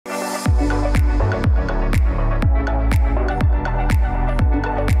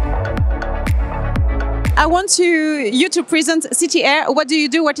I want you to present City Air. What do you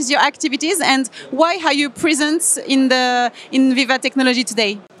do? What is your activities? And why are you present in Viva Technologie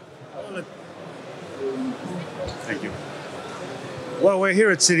today? Thank you. Well, we're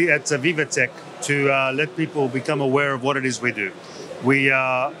here at Viva Tech to let people become aware of what it is we do. We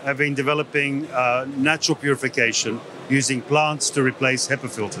have been developing natural purification using plants to replace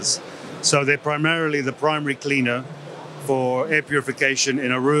HEPA filters. So they're primarily the primary cleaner for air purification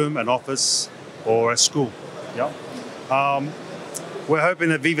in a room, an office, or a school. Yeah. We're hoping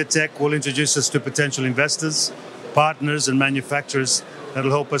that Viva Tech will introduce us to potential investors, partners, and manufacturers that will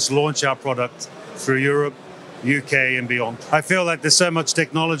help us launch our product through Europe, UK, and beyond. I feel like there's so much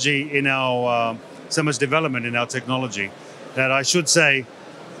technology in so much development in our technology that I should say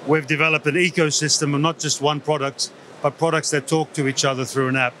we've developed an ecosystem of not just one product, but products that talk to each other through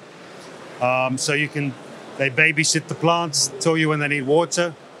an app. So they babysit the plants, tell you when they need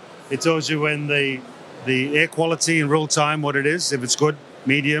water. It tells you when the air quality in real time, what it is, if it's good,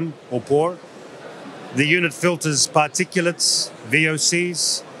 medium, or poor. The unit filters particulates,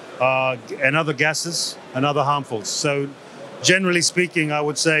 VOCs, and other gases and other harmfuls. So generally speaking, I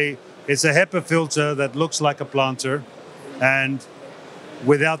would say it's a HEPA filter that looks like a planter and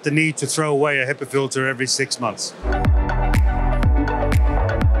without the need to throw away a HEPA filter every 6 months.